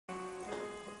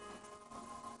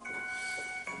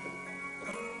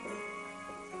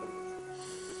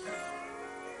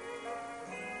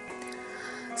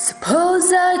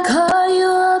Suppose I call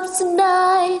you up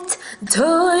tonight and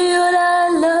told you that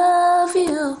I love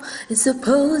you. And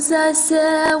suppose I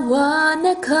said I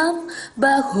wanna come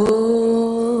back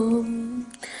home.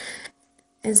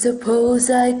 And suppose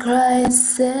I cried and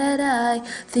said I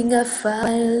think I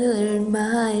finally learned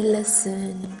my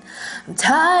lesson. I'm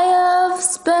tired of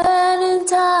spending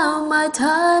my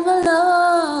time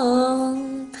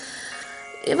alone.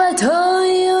 If I told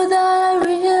you that I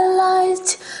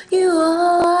realized you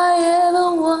all I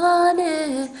ever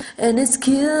wanted, and it's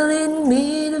killing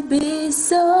me to be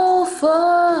so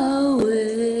far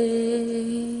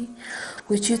away,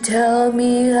 would you tell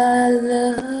me I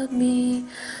love me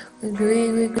when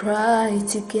we cry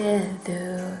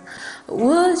together? Or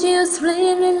would you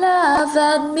simply laugh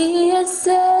at me and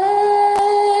say,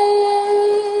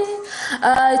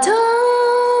 I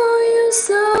told you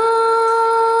so?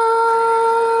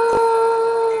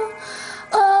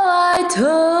 I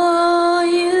told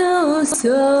you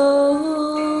so.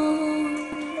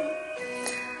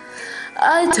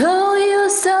 I told you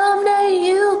someday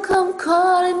you'll come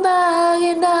calling back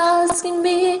and asking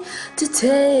me to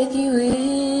take you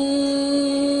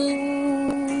in.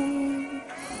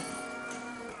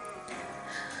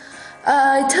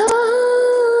 I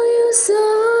told you so,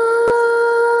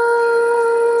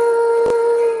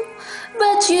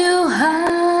 but you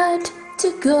had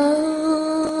to go.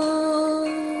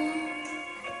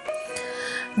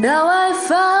 Now I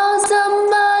found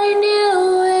somebody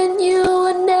new, and you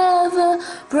would never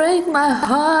break my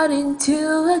heart in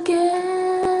two again.